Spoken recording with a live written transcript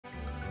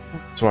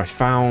So I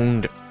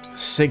found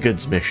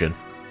Sigurd's mission.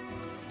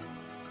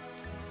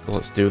 So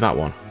let's do that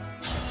one.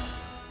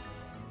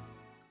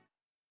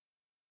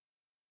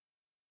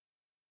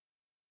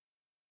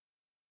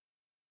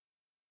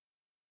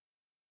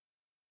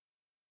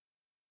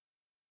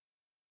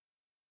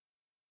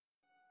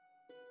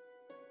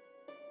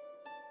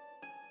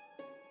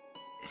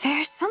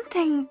 There's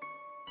something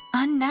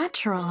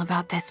unnatural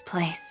about this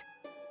place.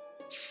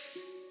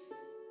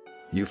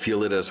 You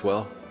feel it as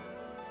well?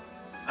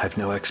 I've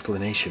no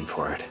explanation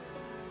for it.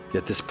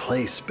 Yet this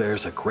place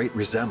bears a great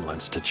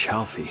resemblance to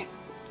Chalfie.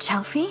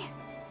 Chalfie?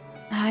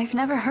 I've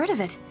never heard of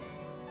it.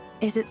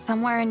 Is it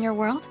somewhere in your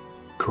world?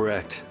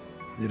 Correct.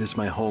 It is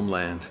my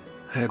homeland.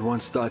 I had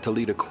once thought to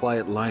lead a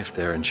quiet life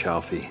there in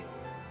Chalfie,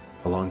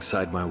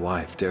 alongside my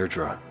wife,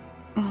 Deirdre.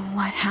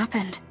 What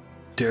happened?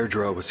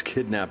 Deirdre was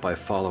kidnapped by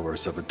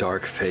followers of a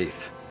dark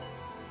faith.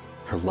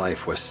 Her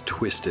life was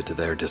twisted to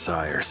their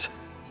desires.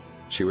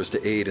 She was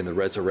to aid in the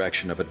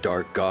resurrection of a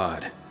dark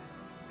god,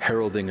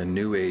 heralding a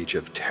new age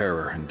of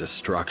terror and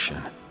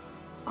destruction.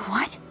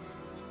 What?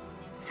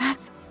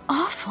 That's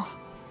awful.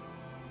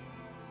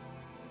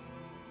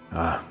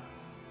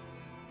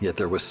 Yet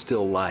there was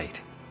still light,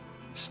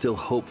 still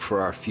hope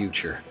for our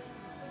future.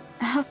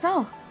 How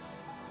so?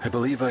 I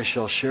believe I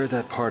shall share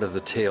that part of the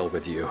tale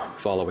with you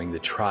following the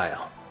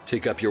trial.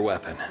 Take up your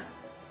weapon,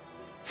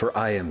 for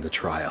I am the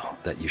trial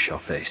that you shall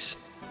face.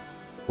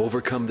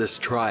 Overcome this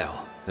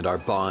trial, and our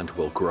bond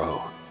will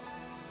grow.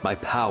 My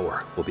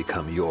power will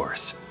become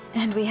yours.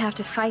 And we have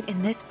to fight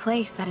in this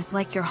place that is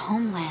like your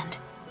homeland.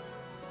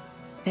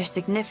 There's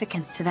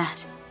significance to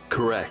that.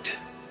 Correct.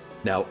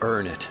 Now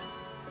earn it.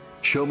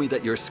 Show me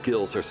that your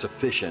skills are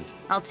sufficient.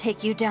 I'll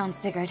take you down,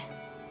 Sigurd.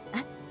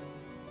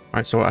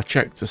 Right, so I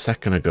checked a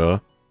second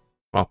ago.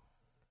 Well,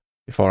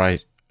 before I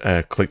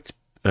clicked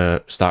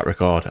start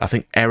record. I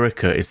think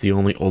Erica is the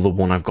only other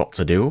one I've got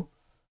to do.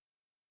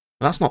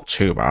 That's not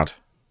too bad.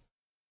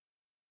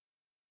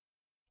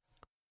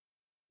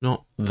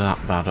 Not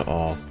that bad at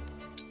all.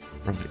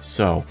 Right,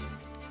 so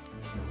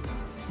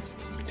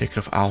take it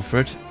off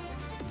Alfred.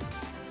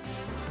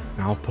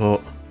 And I'll put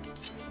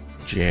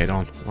Jade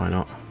on. Why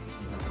not?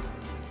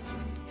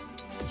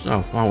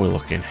 So, while we're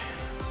looking.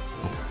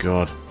 Oh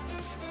god.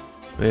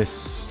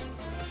 This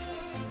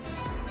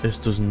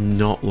does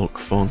not look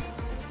fun.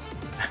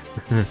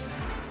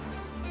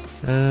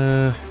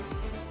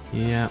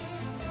 Yeah.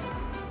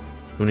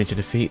 So we need to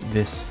defeat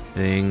this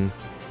thing,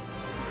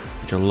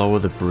 which will lower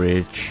the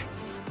bridge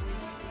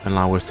and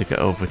allow us to get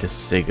over to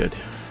Sigurd.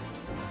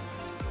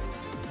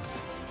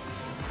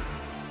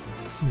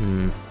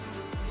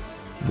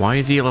 Why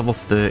is he level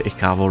 30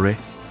 cavalry?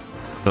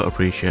 Don't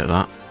appreciate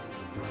that.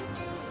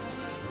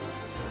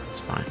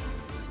 It's fine.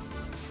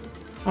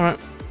 Alright.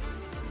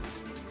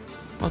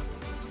 What?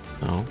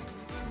 No.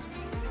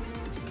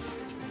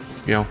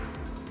 Let's go.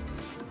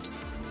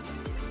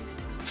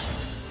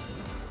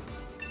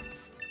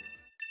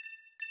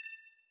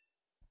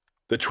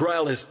 The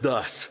trial is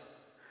thus.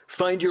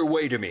 Find your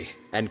way to me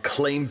and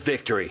claim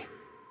victory.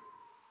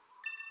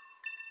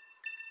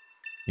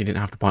 You didn't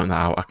have to point that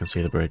out. I can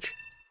see the bridge.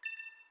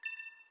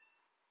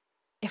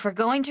 If we're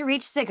going to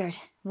reach Sigurd,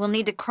 we'll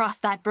need to cross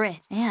that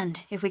bridge.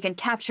 And if we can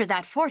capture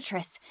that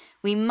fortress,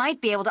 we might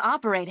be able to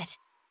operate it.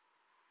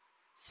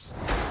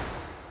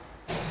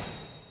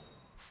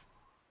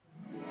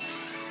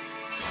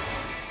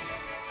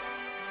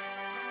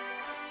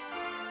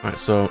 Right,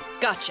 so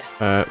Gotcha.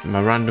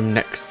 My random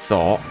next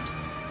thought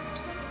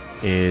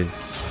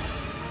is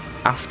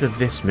after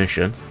this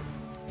mission,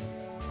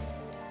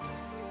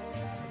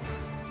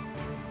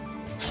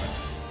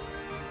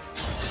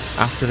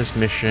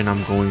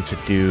 I'm going to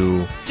do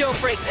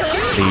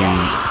the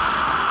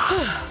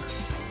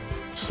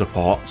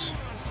supports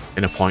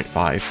in a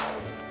 0.5,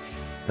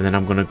 and then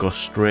I'm going to go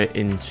straight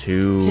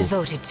into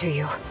Devoted to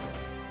you.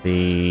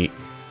 the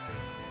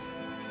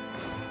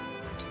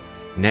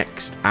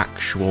next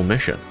actual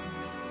mission.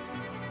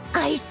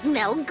 I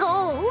smell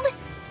gold.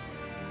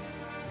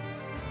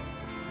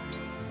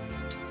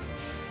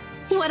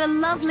 What a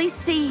lovely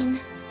scene.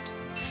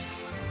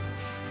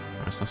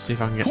 Right, so let's see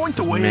if I can get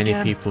as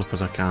many people up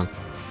as I can.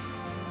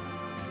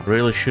 I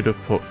really should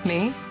have put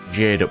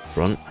Jade up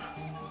front,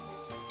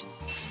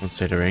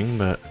 considering,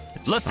 but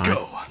it's fine.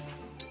 Go.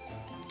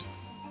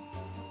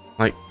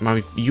 Like,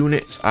 my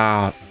units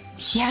are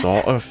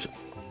sort of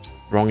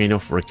wrong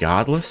enough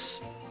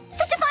regardless.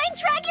 The Divine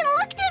Dragon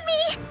looked at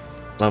me.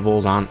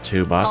 Levels aren't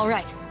too bad. All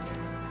right.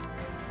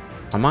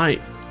 I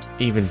might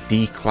even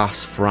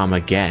declass Fram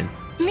again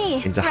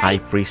into High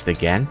Priest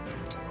again,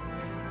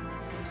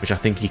 which I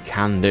think you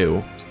can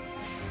do.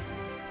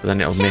 So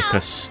then it'll make her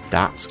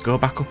stats go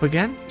back up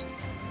again?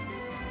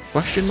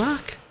 Question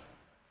mark?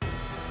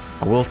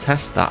 I will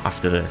test that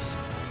after this.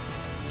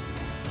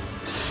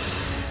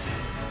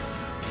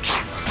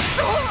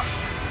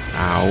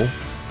 Ow.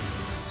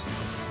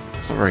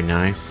 It's not very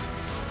nice.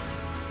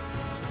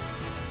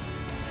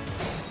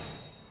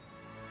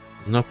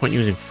 There's no point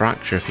using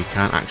Fracture if you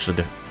can't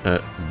actually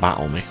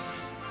battle me.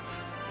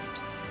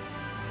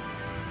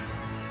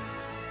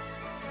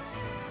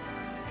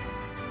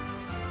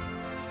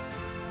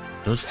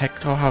 Does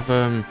Hector have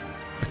a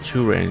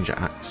 2-range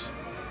axe?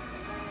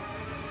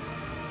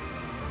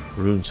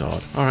 Rune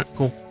sword. Alright,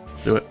 cool.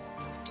 Let's do it.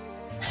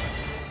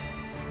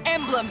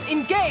 Emblem,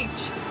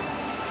 engage!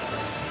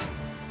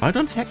 I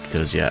done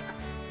Hector's yet?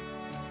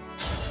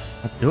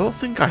 I don't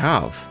think I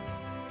have.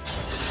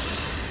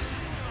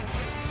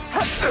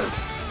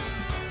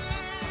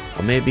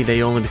 Or maybe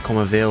they only become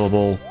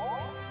available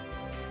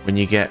when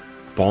you get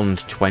Bond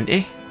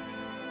 20?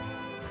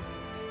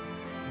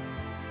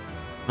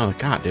 No, they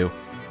can't do.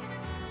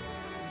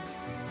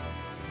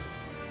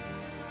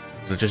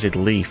 So I just did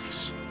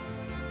Leafs.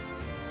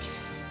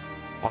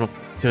 On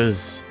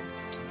Hector's...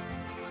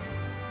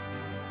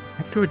 Is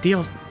Hector a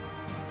DLC?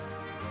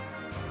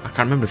 I can't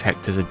remember if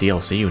Hector's a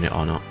DLC unit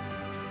or not.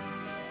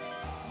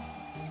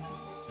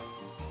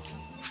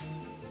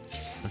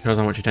 That shows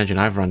how much attention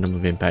I've randomly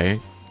been paying.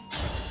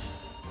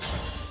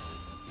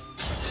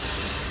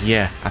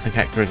 Yeah, I think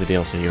Hector is a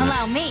DLC unit.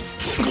 Allow me.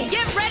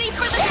 Get ready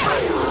for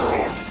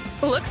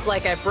the... Looks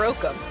like I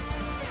broke him.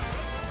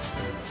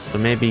 So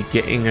maybe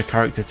getting a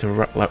character to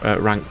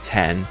rank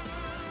 10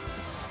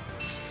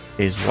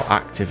 is what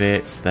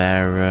activates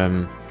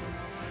their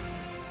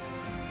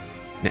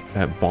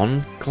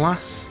Bond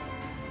class?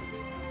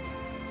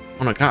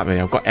 Oh no, it can't be.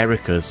 I've got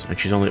Erica's and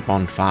she's only at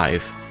Bond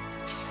 5.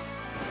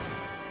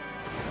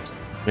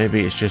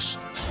 Maybe it's just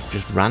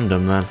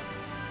random then.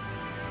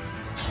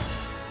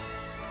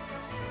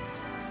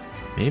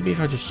 Maybe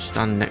if I just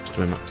stand next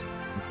to him,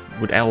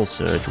 would L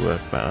Surge work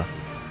better?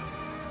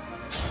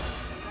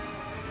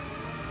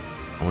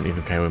 I won't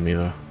even care with me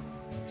though.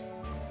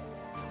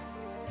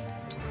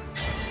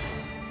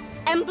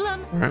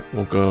 Emblem. Alright,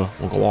 we'll go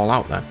all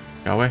out then,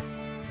 shall we?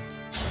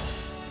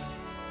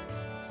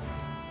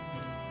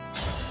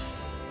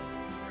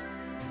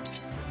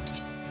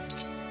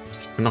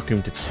 We'll knock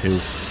him to 2.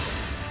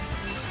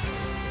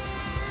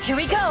 Here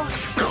we go!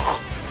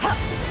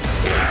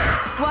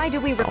 Why do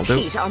we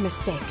repeat our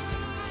mistakes?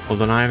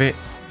 Hold on, Ivy.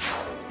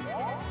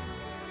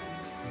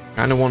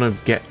 Kinda wanna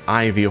get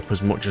Ivy up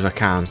as much as I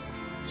can.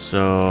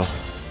 So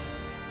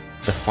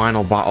the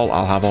final battle,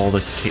 I'll have all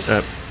the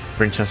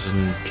princesses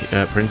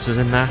and princes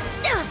in there.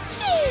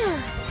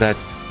 They're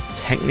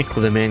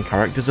technically the main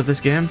characters of this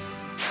game.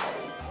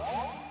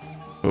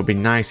 So it would be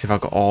nice if I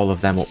got all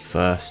of them up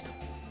first.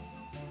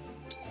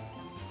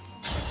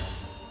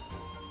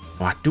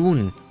 What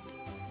doing?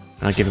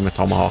 And I give him a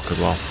tomahawk as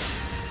well.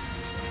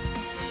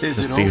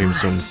 Just to give him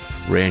some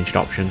ranged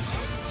options.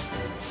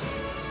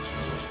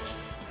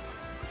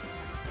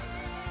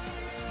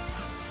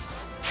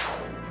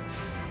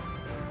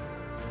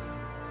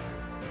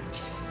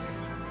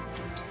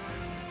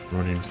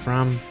 Running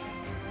Fram.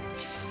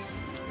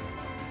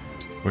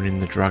 Running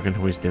the dragon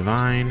who is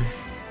divine.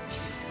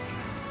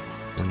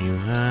 Run you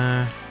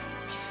there.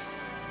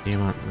 You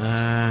want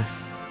there.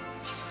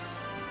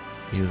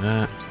 You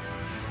there.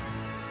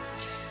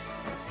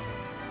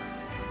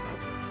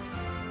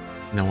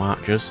 No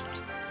archers.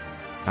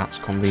 That's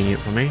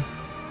convenient for me.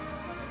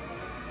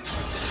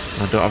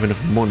 I don't have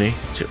enough money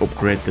to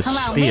upgrade the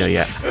spear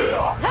yet.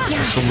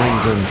 For some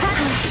reason,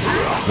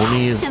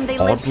 money is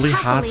oddly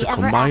hard to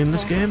come by in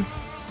this game.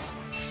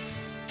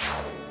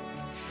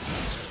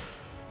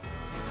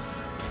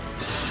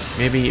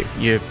 Maybe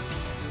you...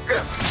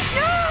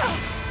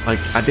 Like,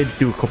 I did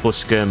do a couple of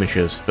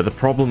skirmishes, but the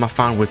problem I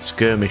found with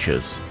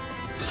skirmishes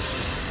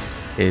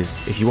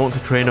is if you want to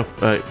train up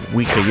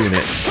weaker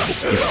units,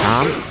 you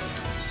can't.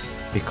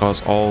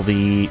 Because all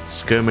the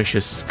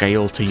skirmishers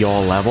scale to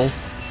your level.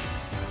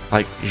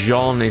 Like,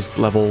 Jean is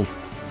level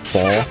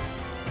 4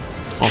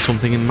 or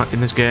something in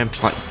this game.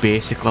 It's like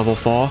basic level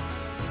 4.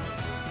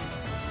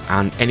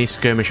 And any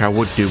skirmish I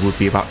would do would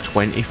be about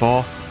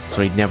 24.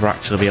 So he'd never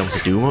actually be able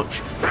to do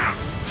much.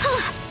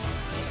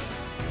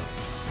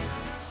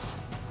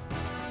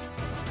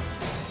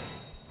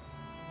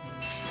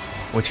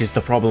 Which is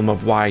the problem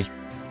of why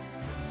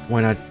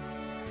when I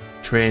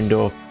trained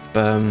up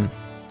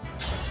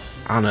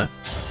Anna,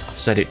 I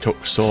said it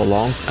took so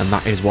long, and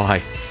that is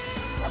why.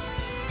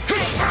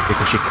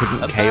 Because she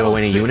couldn't KO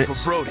any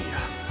units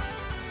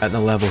at the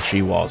level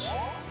she was.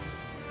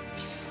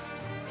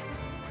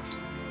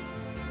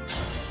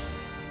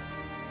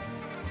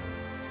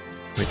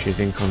 Which is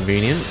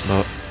inconvenient,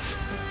 but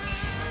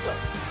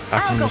I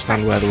can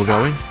understand where they were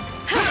going.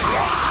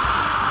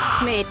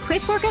 Made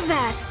quick work of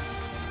that.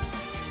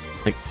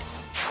 Like,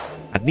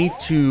 I'd need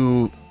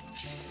to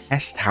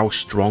test how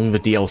strong the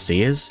DLC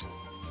is.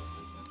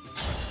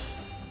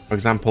 For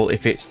example,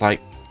 if it's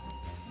like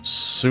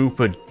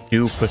super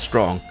duper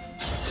strong,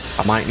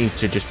 I might need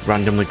to just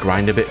randomly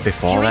grind a bit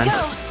before then.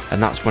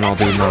 And that's when I'll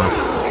do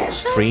my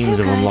streams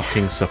of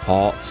unlocking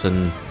supports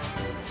and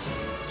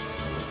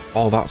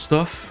all that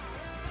stuff.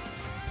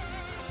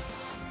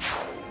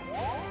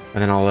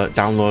 And then I'll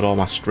download all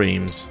my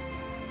streams,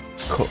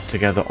 cut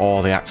together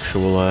all the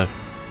actual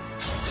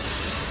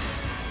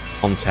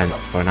content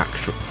for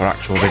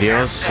actual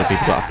videos, so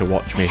people don't have to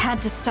watch me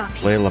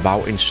flail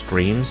about in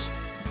streams.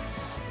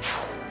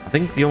 I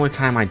think the only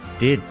time I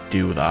did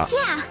do that,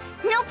 Yeah,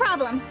 no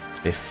problem.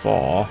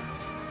 before,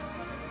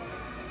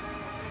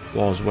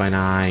 was when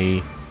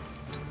I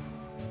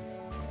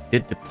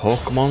did the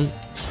Pokemon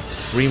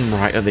stream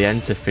right at the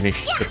end to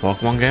finish the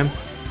Pokemon game.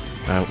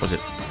 Was it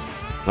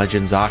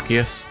Legends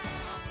Arceus?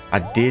 I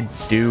did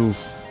do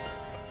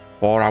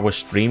 4-hour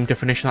stream to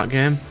finish that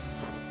game.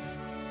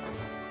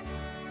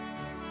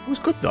 It was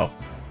good though.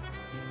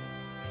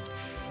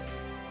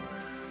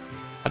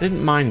 I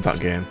didn't mind that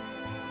game.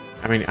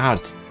 I mean, it had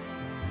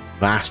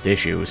vast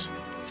issues.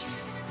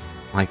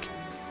 Like,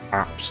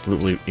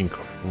 absolutely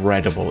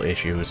incredible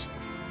issues.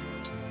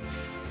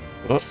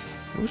 But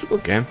it was a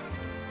good game.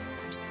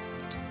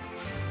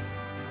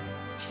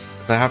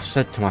 As I have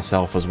said to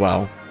myself as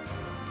well,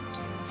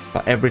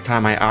 that every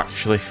time I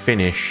actually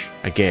finish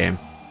a game,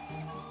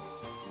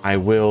 I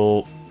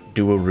will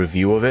do a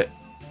review of it.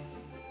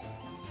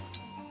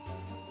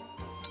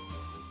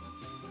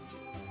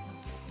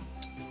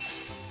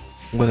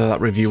 Whether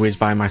that review is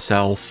by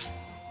myself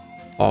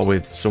or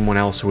with someone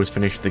else who has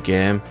finished the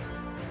game.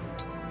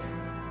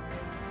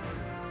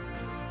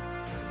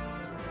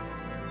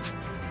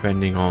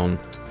 Depending on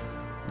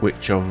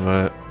which of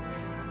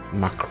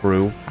my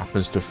crew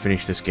happens to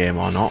finish this game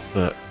or not,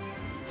 but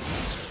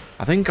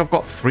I think I've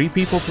got 3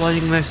 people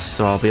playing this,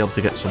 so I'll be able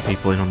to get some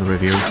people in on the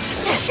review.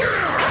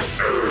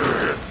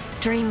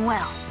 Dream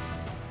well.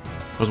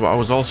 Because what I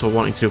was also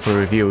wanting to do for the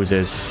reviews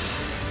is,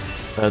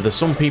 there's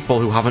some people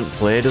who haven't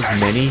played as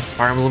many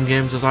Fire Emblem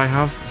games as I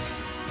have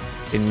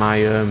in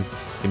my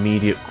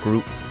immediate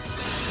group,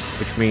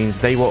 which means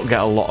they won't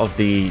get a lot of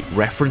the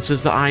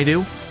references that I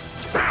do.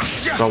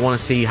 So I want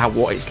to see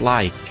what it's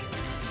like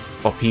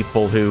for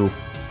people who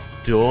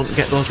don't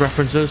get those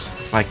references,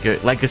 like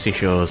legacy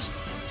shows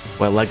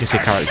where legacy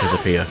characters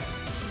appear.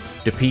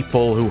 Do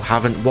people who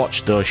haven't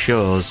watched those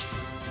shows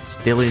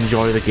still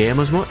enjoy the game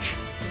as much?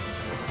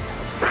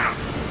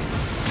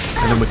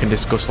 And then we can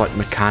discuss like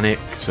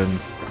mechanics and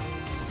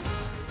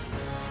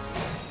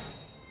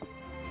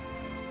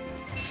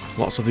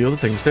lots of the other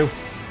things too.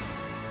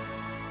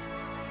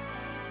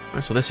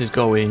 Right, so this is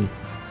going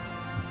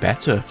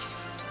better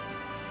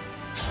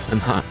than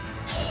that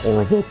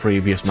horrible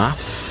previous map.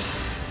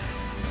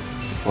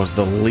 It was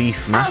the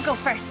Leaf map. I'll go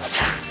first.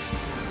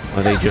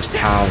 Where they just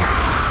have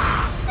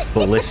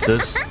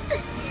ballistas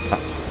that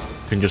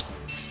can just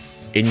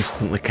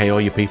instantly KO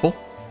your people.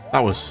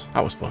 That was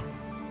fun.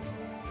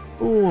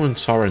 Ooh, and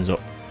Soren's up.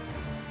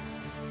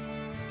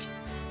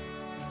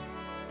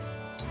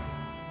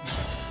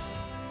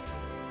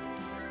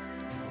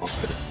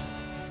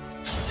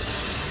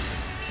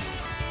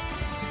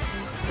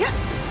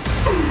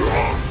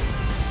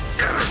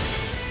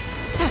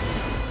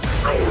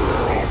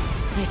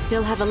 I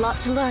still have a lot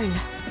to learn.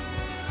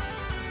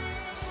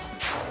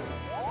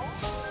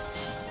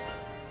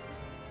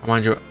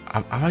 Mind you,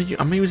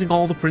 am I using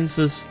all the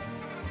princes?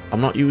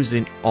 I'm not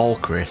using all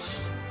Chris,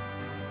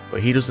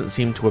 but he doesn't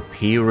seem to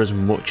appear as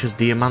much as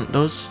Diamant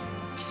does.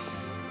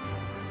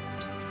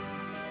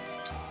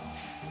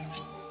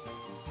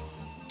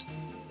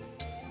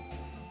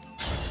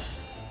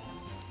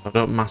 I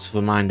don't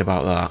massively mind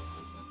about that.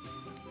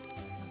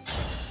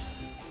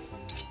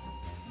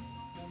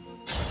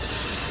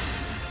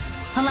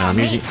 Now, I'm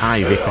using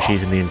Ivy because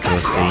she's in the intro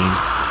scene.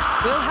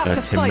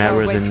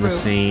 Timera's in the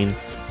scene.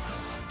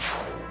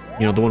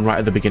 You know, the one right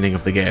at the beginning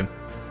of the game.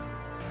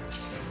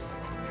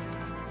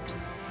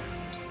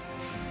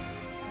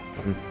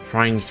 I'm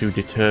trying to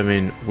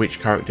determine which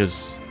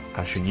characters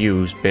I should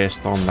use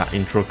based on that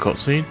intro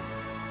cutscene.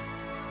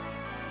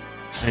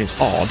 And it's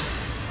odd,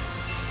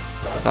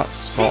 but that's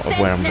sort of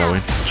where I'm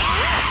going.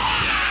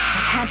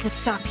 I had to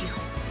stop you.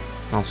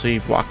 I'll see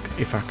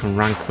if I can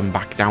rank them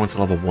back down to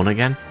level 1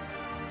 again.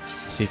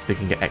 See if they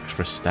can get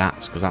extra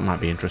stats, because that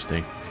might be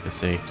interesting to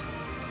see. I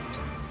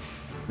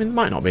mean, they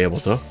might not be able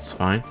to. It's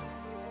fine.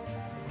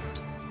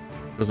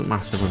 Doesn't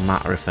massively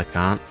matter if they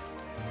can't.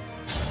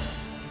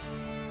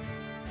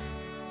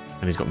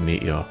 And he's got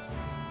Meteor.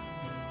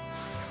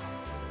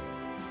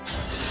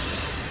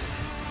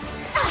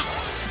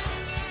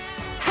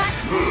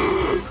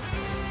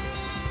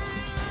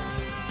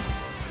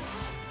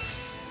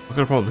 I could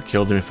have probably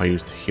killed him if I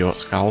used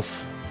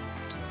Hjortskalf.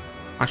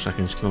 Actually, I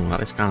can just kill him like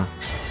this, can't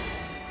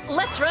I?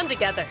 Let's run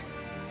together.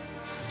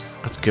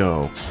 Let's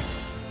go.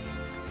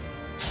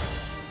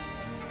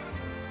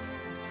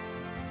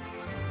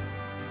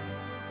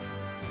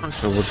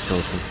 Actually, we'll just kill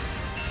this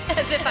one.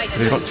 As if I If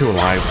he's got 2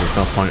 alive, there's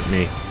no point in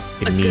me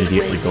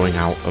immediately going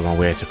out of my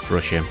way to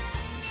crush him.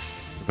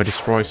 If I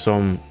destroy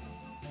some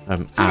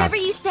Whatever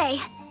you ads,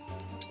 say.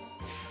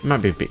 it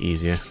might be a bit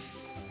easier.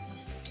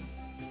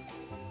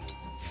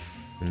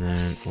 And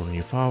then moving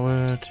you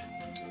forward.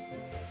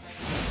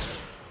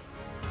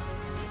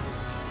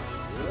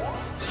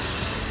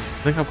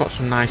 I think I've got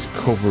some nice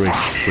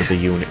coverage with the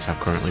units I've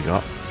currently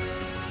got.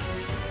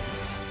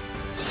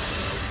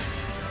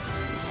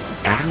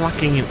 I'm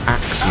lacking in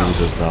axe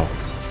users though.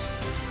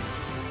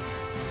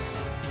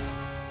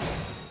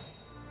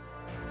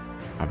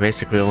 I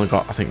basically only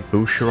got, I think,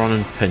 Boucheron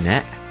and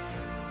Panette.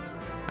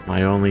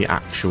 My only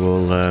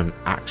actual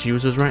axe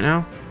users right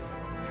now.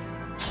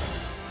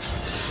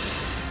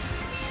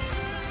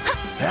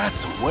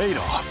 That's a weight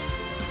off.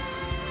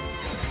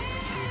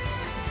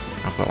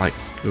 I've got like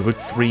a good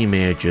 3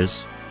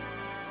 mages.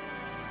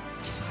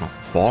 Not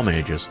 4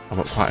 mages. I've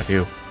got quite a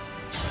few.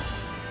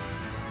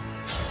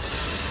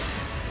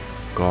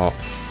 Got...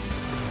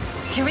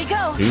 Here we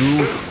go.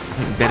 2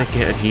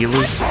 dedicated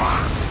healers.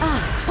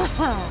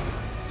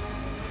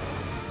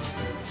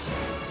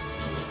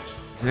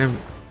 His name...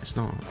 It's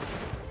not...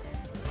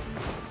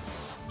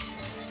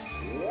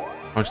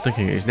 I was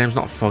thinking his name's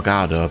not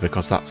Fogado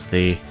because that's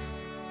the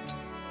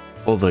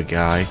other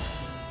guy.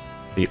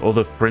 The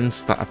other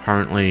prince that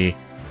apparently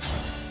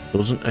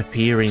doesn't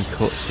appear in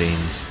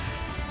cutscenes.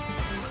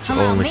 So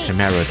only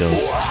Temera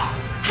does.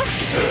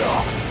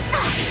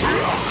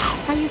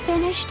 Are you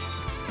finished?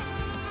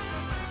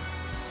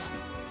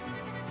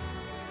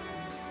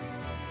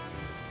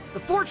 The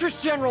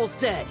Fortress General's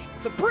dead.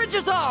 The bridge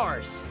is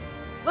ours.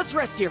 Let's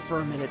rest here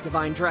for a minute,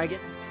 Divine Dragon.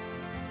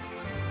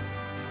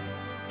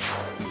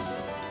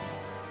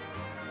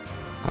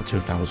 That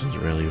 2000's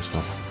really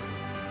useful.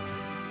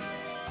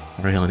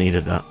 I really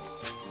needed that.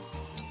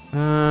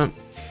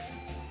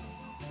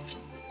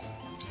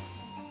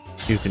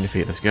 You can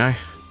defeat this guy.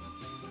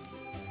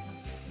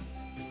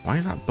 Why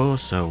is that bow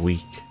so weak?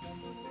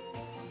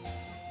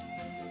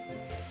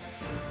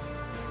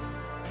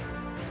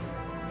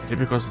 Is it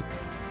because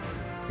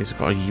it's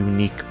got a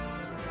unique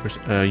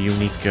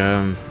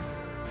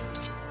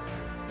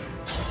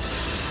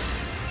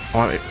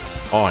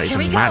oh, it's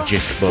a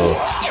magic bow.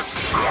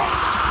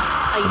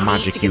 The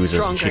magic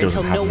users, she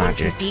doesn't have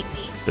magic,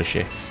 does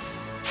she?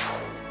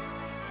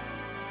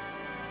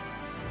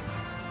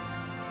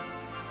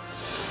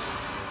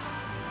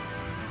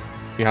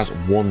 She has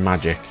 1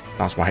 magic,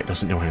 that's why it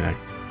doesn't do anything.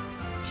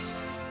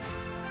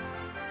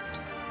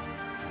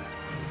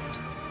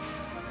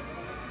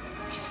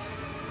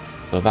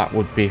 So that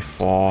would be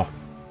for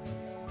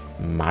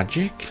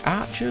magic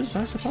archers,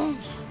 I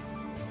suppose?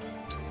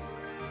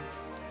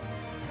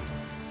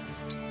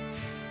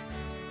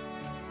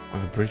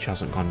 Well, the bridge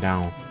hasn't gone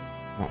down.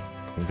 Not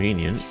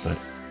convenient, but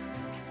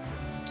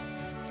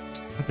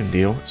no big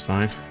deal, it's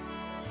fine.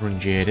 We're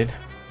unjaded.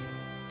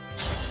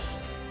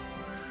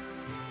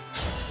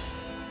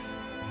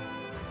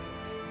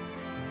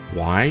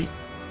 Why?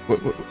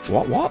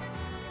 What?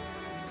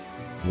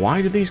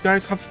 Why do these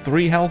guys have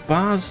 3 health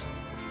bars?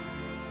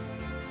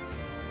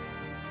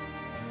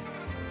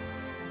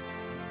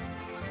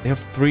 They have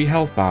 3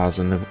 health bars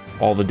and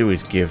all they do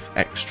is give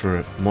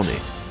extra money.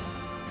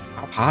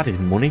 How hard is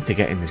money to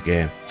get in this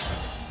game?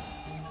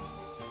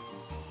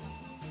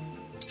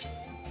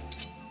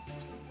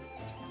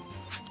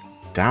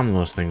 Damn,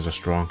 those things are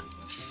strong.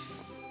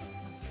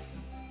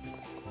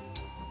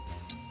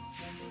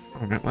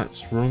 Alright,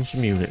 let's run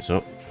some units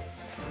up.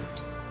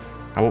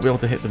 I won't be able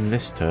to hit them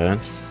this turn,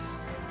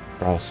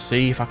 but I'll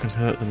see if I can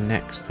hurt them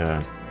next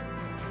turn.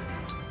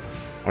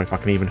 Or if I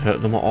can even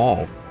hurt them at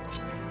all.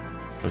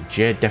 But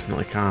Jade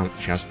definitely can't.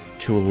 She has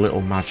 2 little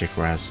magic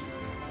res.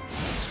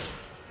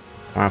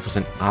 I'll have to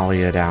send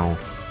Alia down.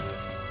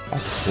 Or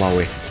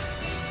Chloe.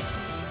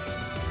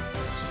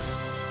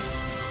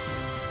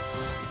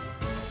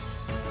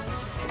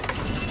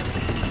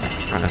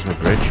 Right, there's my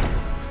bridge.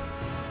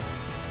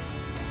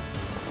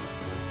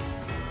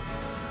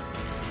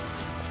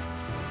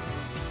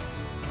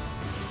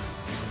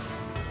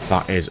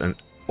 That is an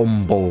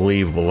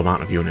unbelievable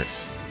amount of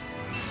units.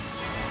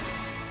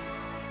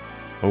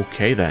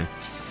 Okay then.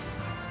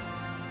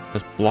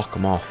 Let's block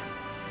them off.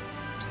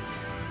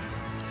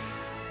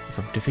 If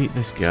I defeat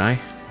this guy...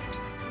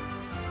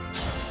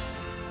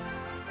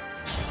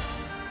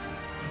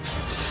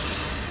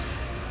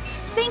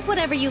 Think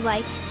whatever you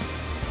like.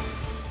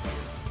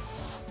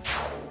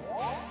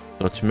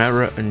 So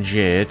Temera and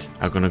Jade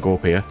are going to go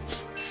up here.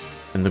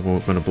 And they're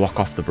going to block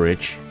off the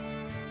bridge.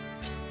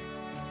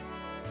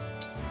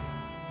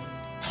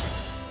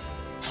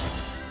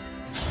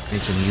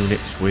 Need some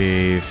units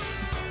with...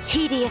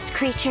 Tedious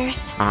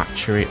creatures.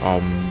 Archery or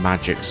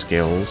magic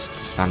skills to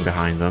stand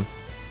behind them.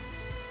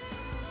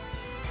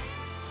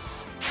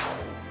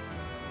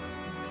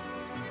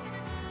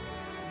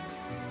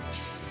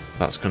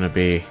 That's going to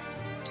be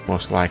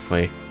most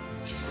likely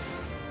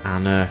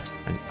Anna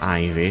and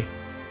Ivy.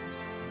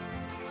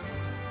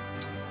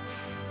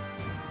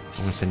 I'm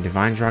going to send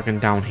Divine Dragon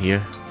down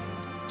here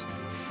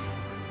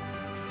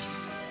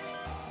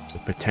to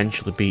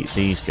potentially beat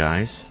these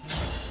guys.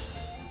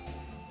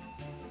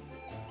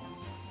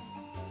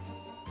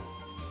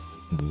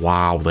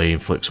 Wow, they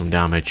inflict some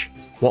damage.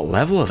 What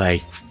level are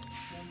they?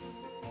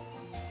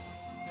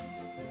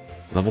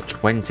 Level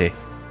 20.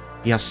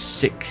 He has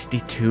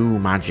 62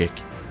 magic.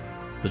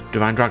 Does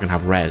Divine Dragon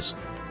have res?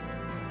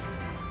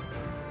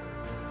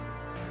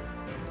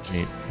 I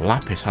mean,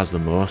 Lapis has the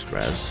most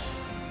res.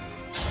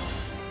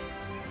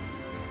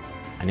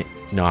 And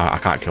no, I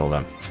can't kill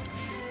them.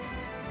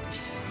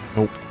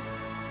 Nope.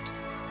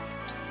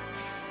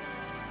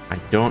 I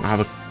don't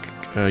have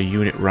a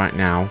unit right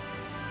now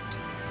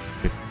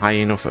with high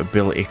enough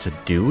ability to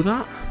do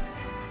that?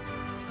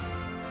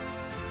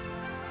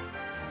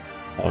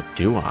 Or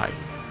do I?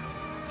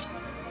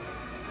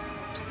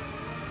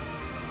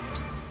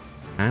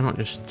 Can I not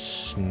just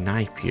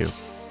snipe you?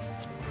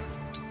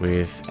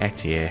 with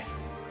Etier.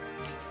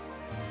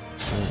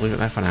 We'll leave it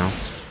there for now.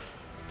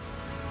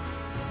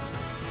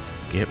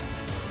 Yep.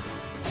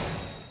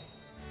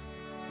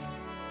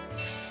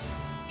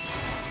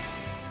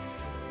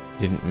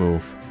 Didn't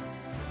move.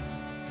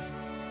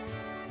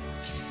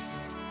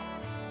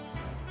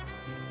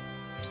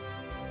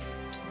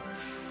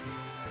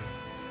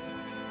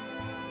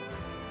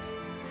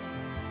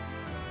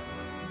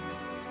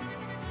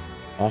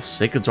 Oh,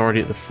 Sigurd's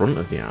already at the front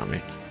of the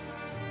army.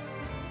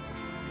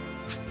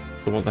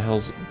 So what the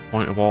hell's the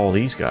point of all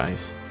these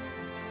guys?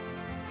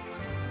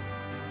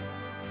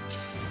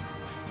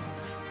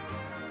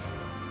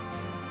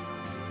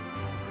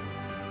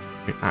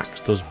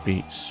 Axe does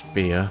beat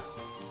spear,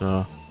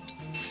 so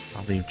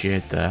I'll leave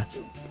Jade there.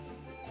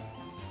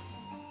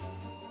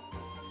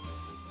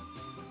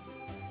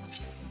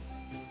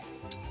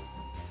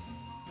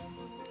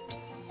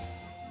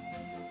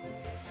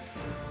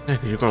 Yeah,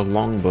 because you've got a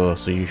longbow,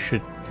 so you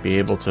should be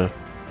able to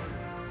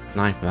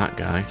snipe that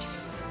guy.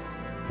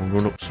 We'll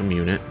run up some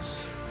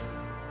units.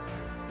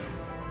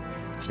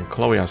 And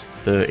Chloe has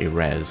 30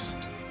 res.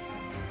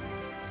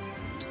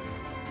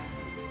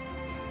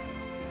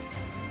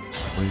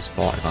 Oh, he's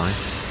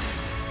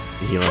 45.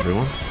 To heal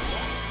everyone.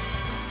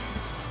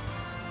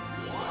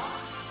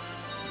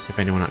 If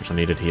anyone actually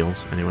needed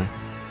heals, anyway.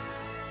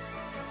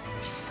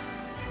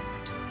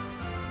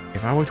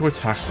 If I were to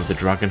attack with the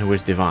dragon who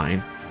is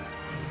divine,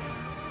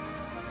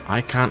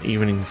 I can't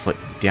even inflict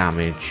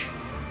damage.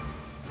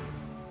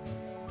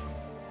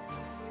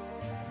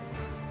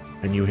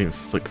 And you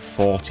inflict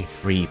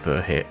 43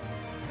 per hit.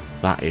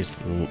 That is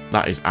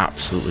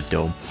absolutely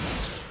dumb.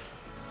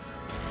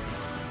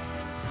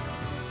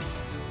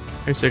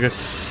 Hey Sigurd.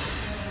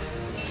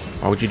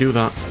 Why would you do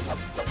that?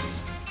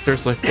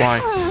 Seriously, why?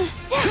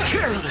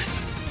 Careless.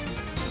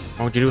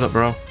 Why would you do that,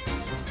 bro?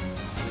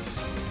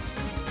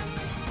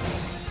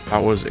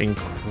 That was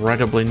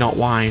incredibly not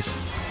wise.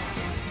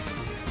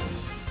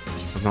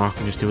 Because now I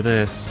can just do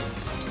this.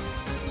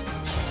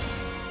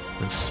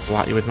 And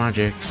splat you with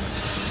magic.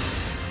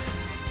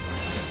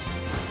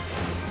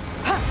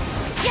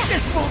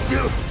 This won't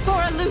do.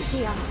 For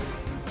Lucia.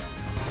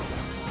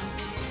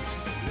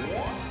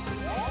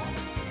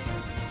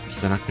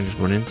 Then I can just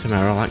run into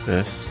Mera like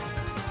this.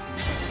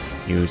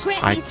 Use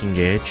Pike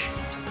Engage.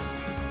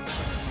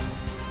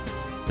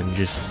 And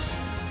just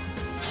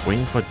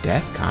swing for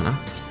death, can't I?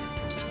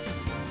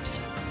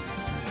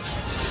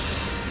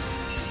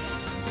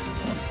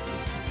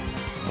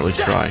 At least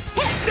try.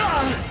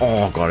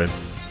 Oh, got him.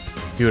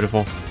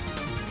 Beautiful.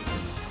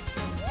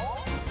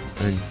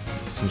 And then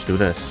just do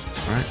this,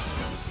 right?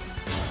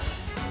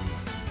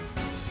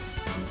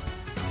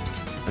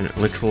 And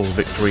literal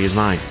victory is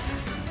mine.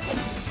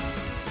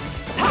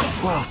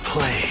 Well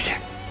played.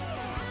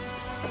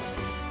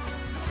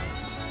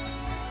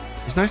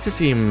 It's nice to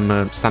see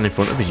him stand in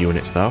front of his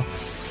units, though.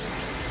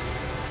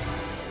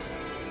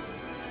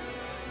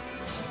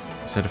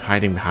 Instead of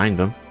hiding behind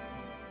them.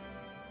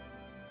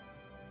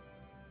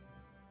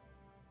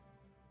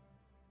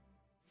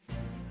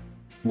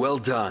 Well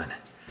done.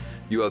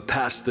 You have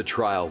passed the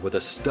trial with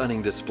a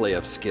stunning display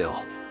of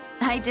skill.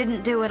 I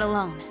didn't do it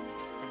alone.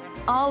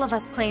 All of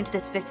us claimed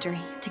this victory,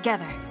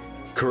 together.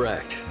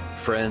 Correct.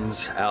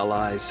 Friends,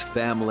 allies,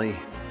 family,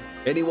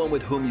 anyone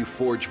with whom you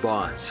forge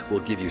bonds will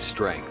give you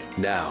strength.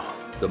 Now,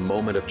 the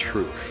moment of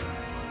truth.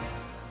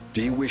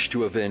 Do you wish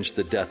to avenge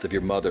the death of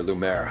your mother,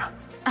 Lumera?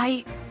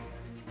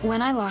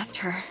 When I lost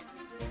her,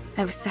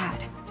 I was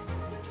sad.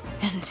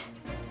 And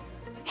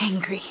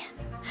angry.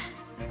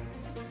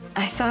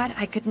 I thought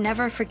I could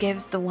never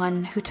forgive the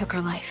one who took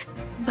her life.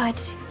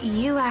 But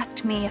you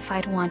asked me if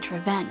I'd want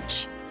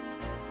revenge.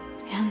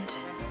 And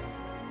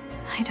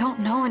I don't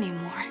know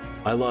anymore.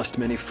 I lost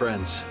many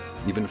friends,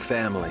 even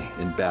family,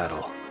 in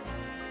battle.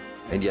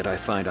 And yet I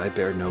find I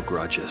bear no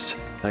grudges.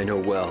 I know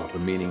well the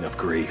meaning of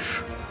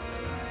grief.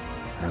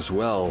 As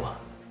well,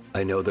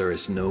 I know there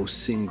is no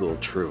single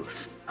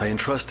truth. I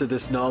entrusted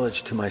this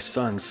knowledge to my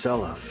son,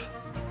 Seliph.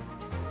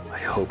 I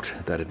hoped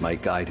that it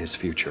might guide his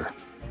future.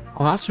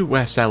 Oh, that's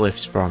where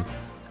Seliph's from.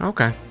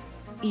 Okay.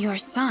 Your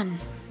son?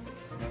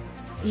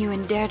 You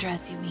and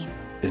Deirdre's, you mean?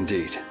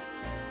 Indeed.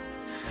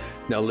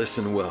 Now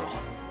listen well.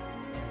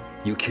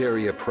 You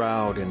carry a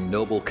proud and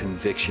noble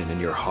conviction in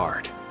your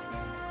heart.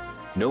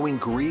 Knowing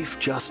grief,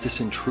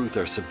 justice, and truth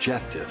are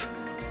subjective,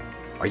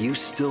 are you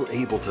still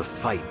able to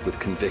fight with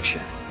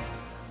conviction?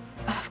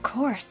 Of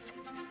course.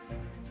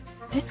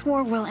 This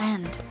war will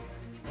end.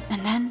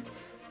 And then,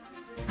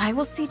 I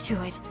will see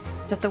to it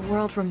that the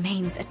world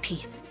remains at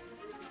peace.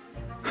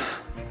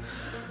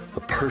 A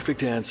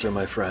perfect answer,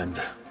 my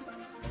friend.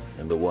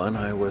 And the one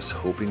I was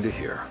hoping to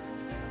hear.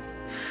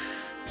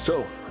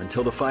 So,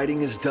 until the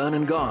fighting is done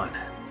and gone,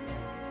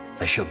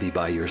 I shall be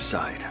by your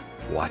side,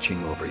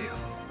 watching over you.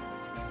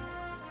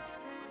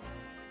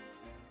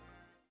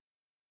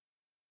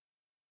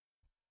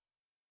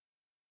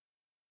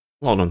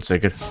 Well done,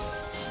 Sigurd.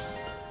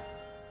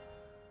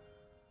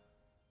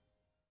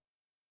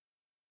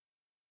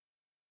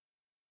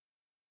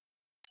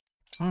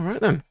 Alright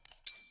then.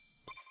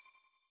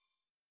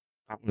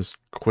 That was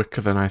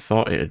quicker than I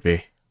thought it'd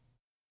be.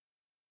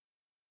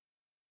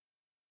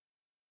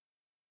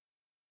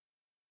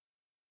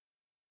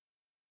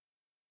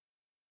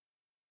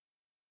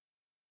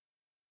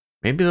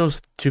 Maybe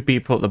those two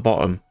people at the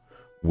bottom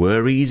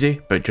were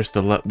easy, but just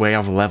the way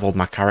I've leveled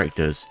my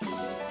characters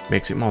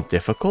makes it more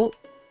difficult.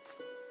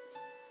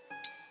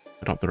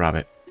 Adopt the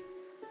rabbit.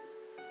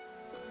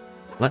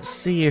 Let's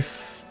see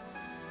if...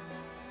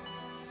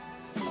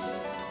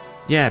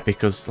 Yeah,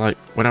 because like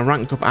when I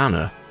ranked up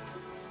Anna,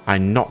 I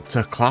knocked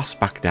her class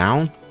back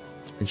down,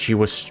 and she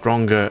was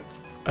stronger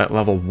at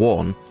level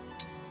 1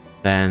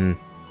 than...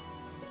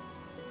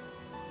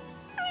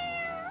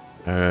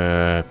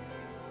 my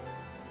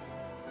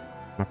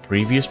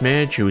previous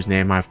mage, whose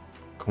name I've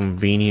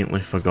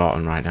conveniently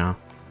forgotten right now.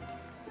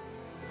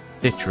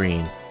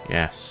 Citrine,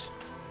 yes.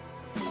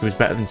 He was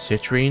better than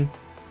Citrine.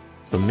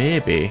 So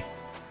maybe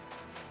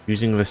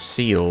using the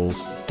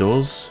seals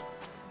does...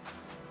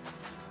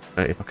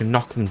 if I can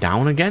knock them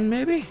down again,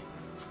 maybe?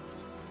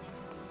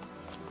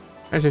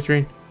 Hey,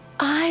 Citrine.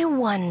 I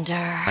wonder...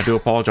 I do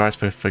apologise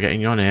for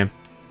forgetting your name.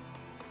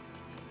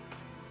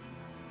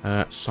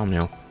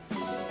 Somniel.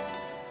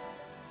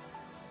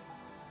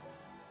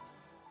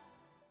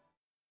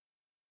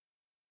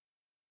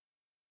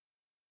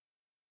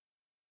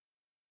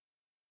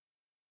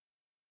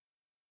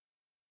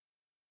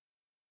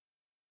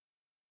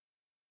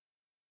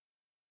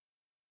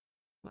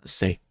 Let's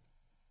see.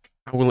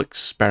 I will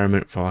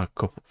experiment for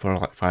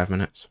like 5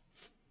 minutes.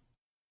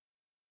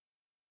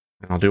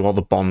 And I'll do all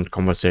the bond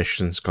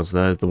conversations because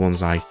they're the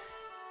ones I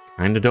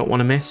kind of don't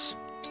want to miss.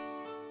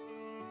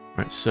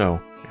 Right,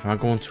 so if I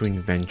go into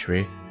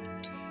inventory,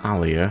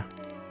 Alia,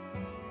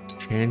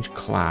 change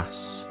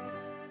class.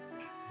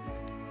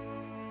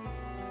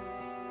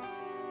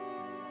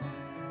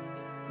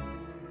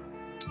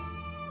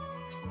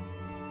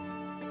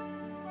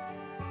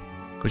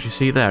 Because you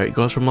see there, it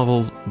goes from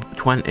level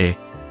 20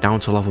 down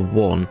to level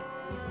 1.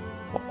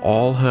 But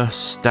all her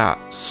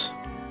stats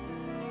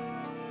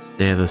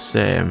stay the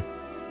same.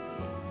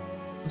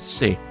 Let's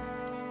see.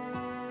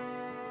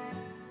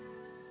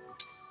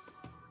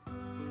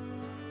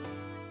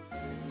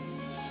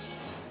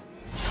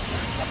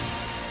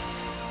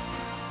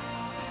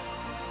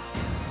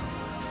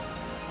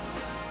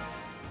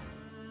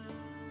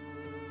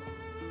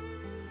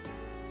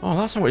 Oh,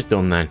 that's how it's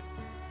done then.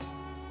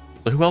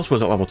 So who else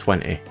was at level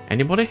 20?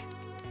 Anybody?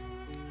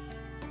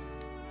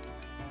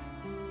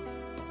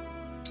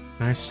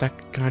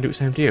 Can I do the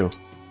same to you?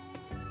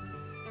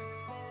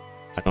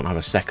 I don't have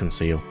a second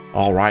seal.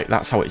 Alright,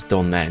 that's how it's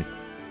done then.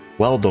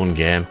 Well done,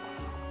 game.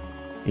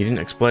 You didn't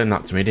explain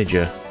that to me, did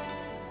you?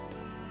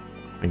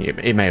 I mean,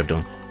 it may have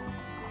done.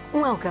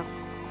 Welcome.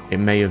 It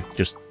may have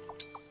just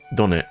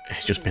done it.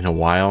 It's just been a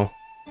while.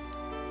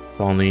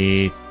 So I'll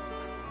need...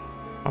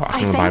 Oh, I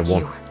can buy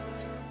one.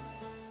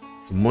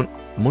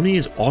 Money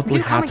is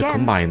oddly hard to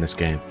come by in this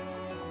game.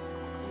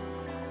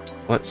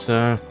 Let's,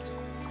 that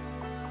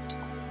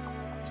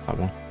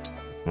one.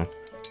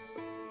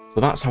 So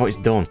that's how it's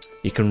done.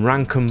 You can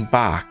rank them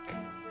back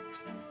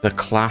the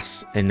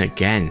class in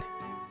again.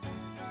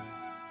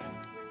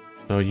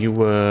 So you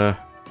were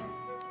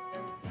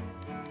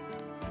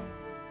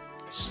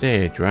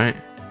Sage, right?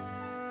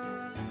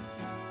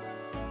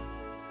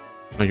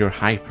 No, you're a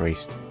High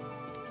Priest.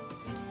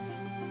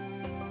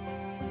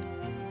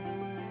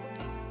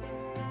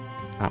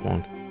 That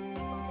one.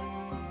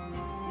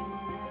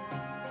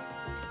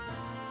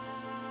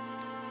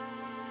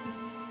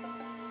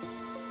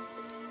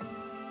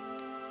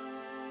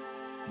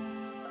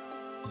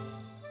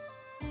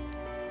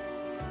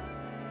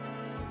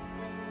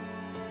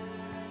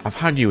 I've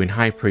had you in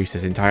High Priest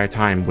this entire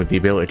time with the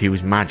ability to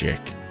use magic.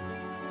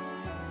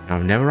 And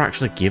I've never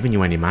actually given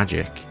you any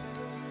magic.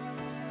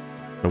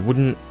 So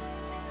wouldn't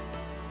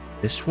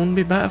this one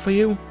be better for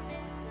you?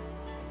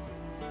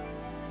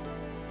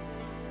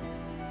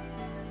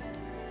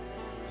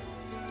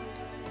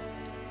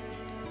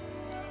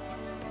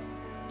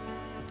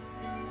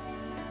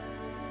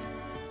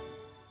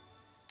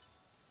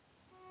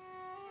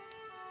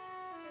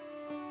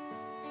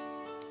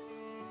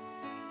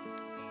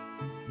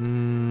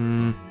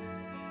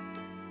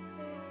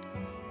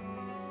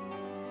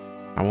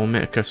 I will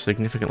make her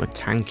significantly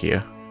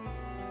tankier.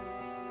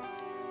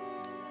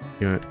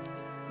 You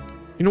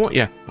know what?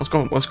 Yeah, let's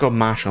go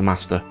Martial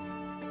Master.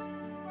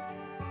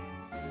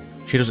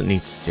 She doesn't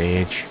need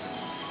Sage.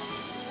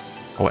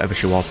 Or whatever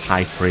she was,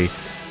 High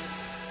Priest.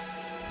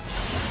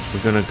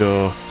 We're gonna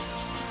go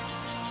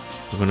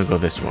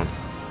this one.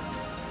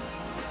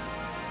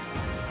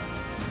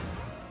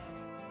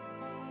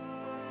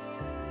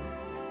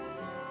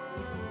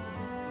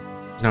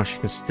 Now she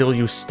can still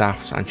use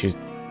staffs and she's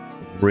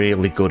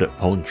really good at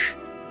punch.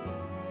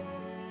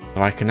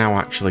 So I can now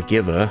actually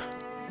give her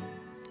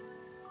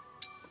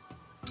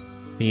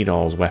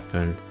Theodor's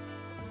weapon.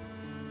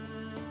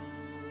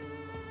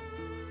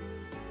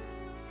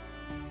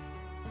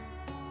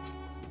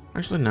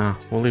 Actually, nah,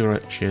 we'll leave her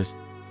at Shiz.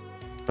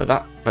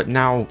 But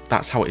now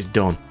that's how it's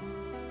done.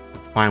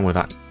 I'm fine with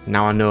that.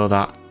 Now I know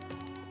that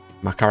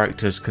my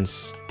characters can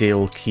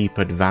still keep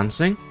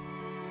advancing.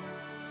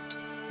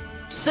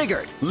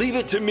 Sigurd! Leave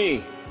it to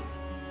me!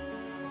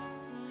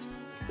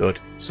 Good.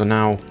 So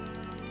now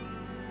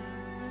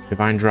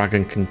Divine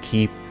Dragon can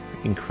keep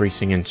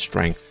increasing in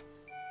strength.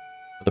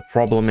 But the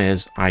problem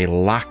is I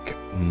lack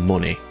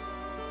money.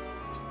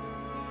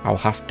 I'm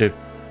gonna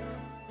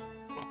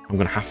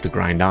have to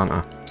grind, aren't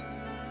I?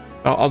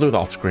 I'll do that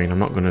off screen. I'm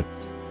not gonna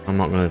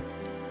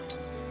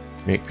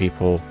make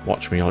people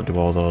watch me or do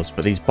all those.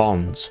 But these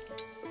bonds,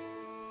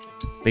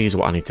 these are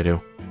what I need to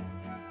do.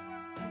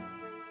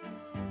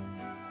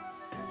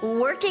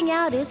 Working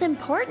out is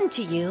important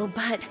to you,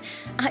 but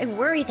I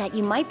worry that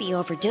you might be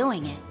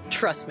overdoing it.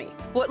 Trust me,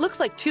 what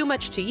looks like too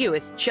much to you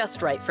is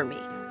just right for me.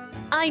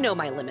 I know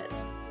my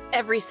limits.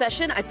 Every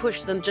session, I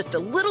push them just a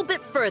little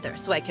bit further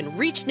so I can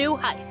reach new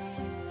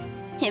heights.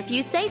 If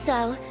you say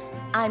so,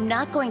 I'm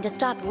not going to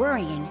stop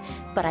worrying,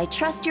 but I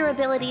trust your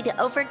ability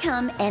to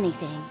overcome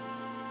anything.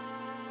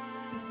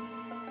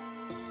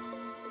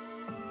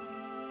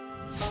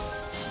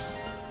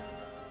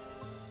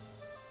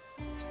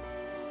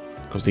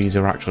 Because these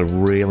are actually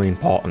really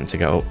important to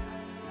get up.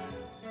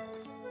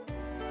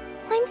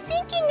 I'm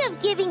thinking of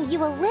giving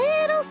you a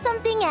little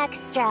something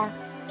extra.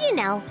 You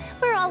know,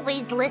 we're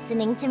always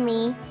listening to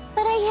me,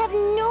 but I have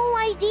no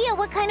idea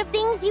what kind of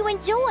things you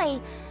enjoy.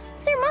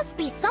 There must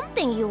be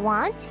something you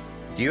want.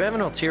 Do you have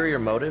an ulterior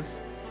motive?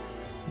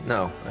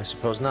 No, I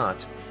suppose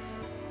not.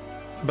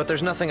 But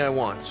there's nothing I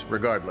want,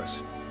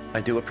 regardless.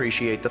 I do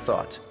appreciate the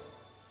thought.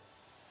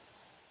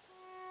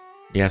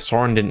 Yeah,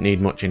 Soren didn't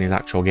need much in his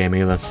actual game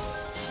either.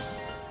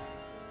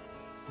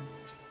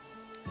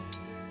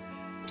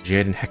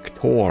 Jaden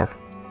Hector.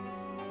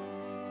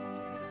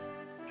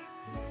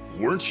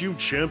 Weren't you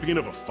champion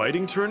of a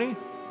fighting tourney?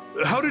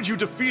 How did you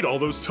defeat all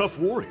those tough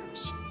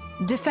warriors?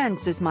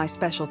 Defense is my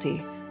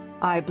specialty.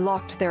 I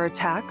blocked their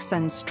attacks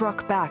and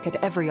struck back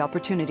at every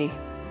opportunity.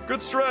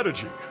 Good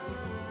strategy.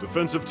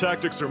 Defensive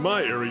tactics are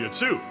my area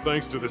too,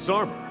 thanks to this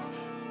armor.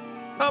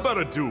 How about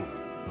a duel?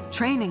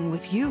 Training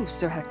with you,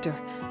 Sir Hector.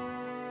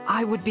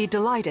 I would be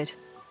delighted.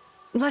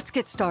 Let's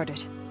get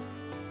started.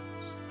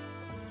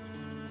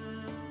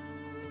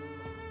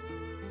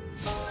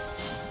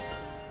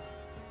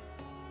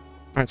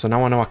 Alright, so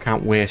now I know I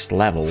can't waste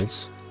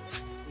levels.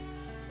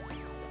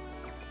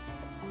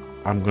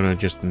 I'm going to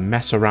just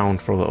mess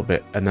around for a little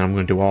bit, and then I'm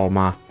going to do all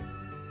my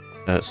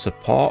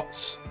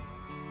supports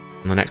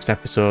on the next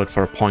episode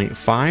for a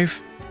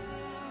 0.5.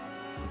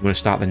 I'm going to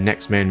start the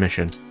next main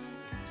mission.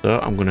 So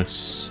I'm going to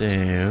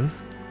save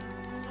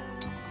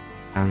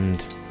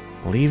and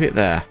leave it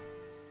there.